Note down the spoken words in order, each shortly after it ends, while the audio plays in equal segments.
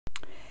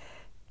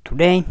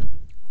Today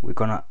we're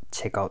gonna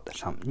check out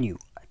some new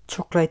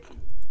chocolate,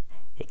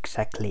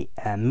 exactly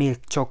milk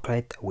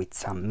chocolate with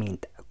some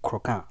mint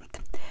croquant,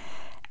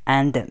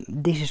 and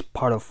this is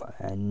part of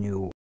a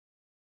new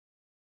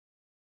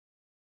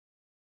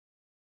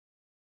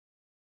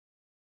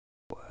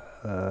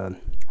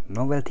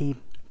novelty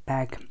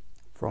pack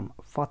from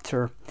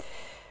Fazer,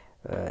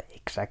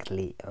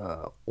 exactly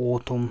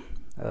autumn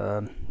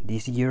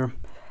this year,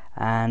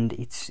 and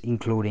it's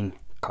including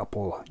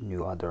couple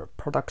new other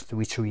products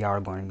which we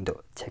are going to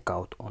check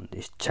out on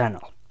this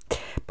channel.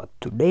 But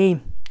today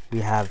we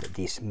have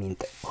this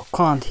mint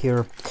croquant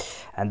here,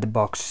 and the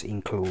box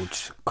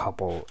includes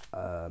couple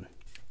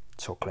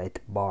chocolate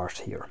bars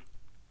here.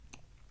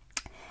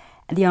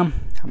 And yeah,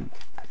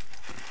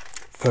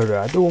 further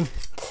ado,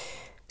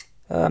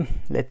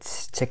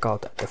 let's check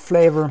out the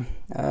flavor.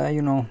 A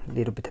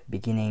little bit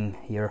beginning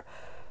here.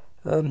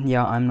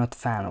 Yeah, I'm not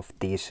fan of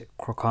this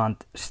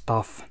croquant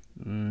stuff,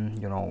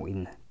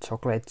 in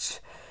chocolates.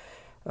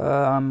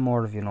 I'm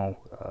more of,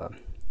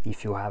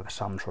 if you have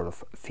some sort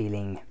of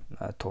filling,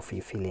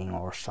 toffee filling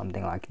or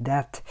something like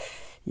that.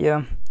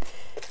 Yeah,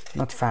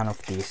 not fan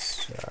of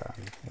these,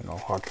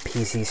 hard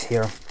pieces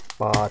here.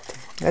 But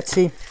let's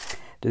see,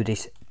 do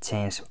this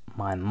change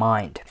my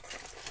mind?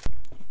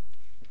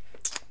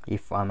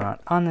 If I'm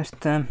not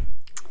honest,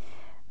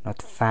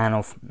 not fan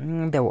of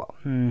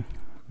the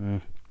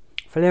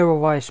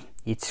flavor-wise,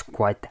 it's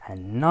quite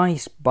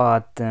nice,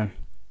 but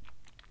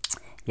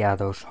yeah,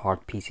 those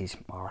hard pieces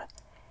are,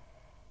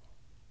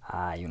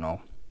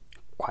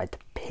 quite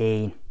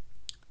pain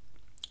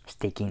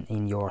sticking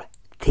in your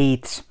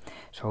teeth,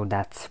 so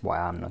that's why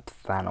I'm not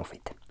a fan of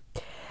it.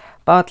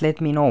 But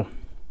let me know,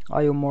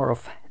 are you more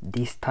of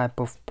this type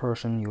of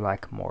person? You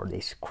like more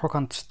this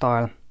croquant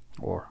style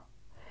or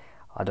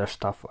other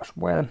stuff as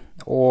well,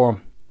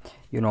 or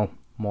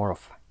more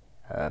of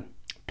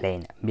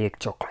plain milk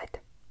chocolate?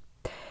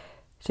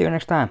 See you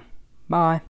next time. Bye.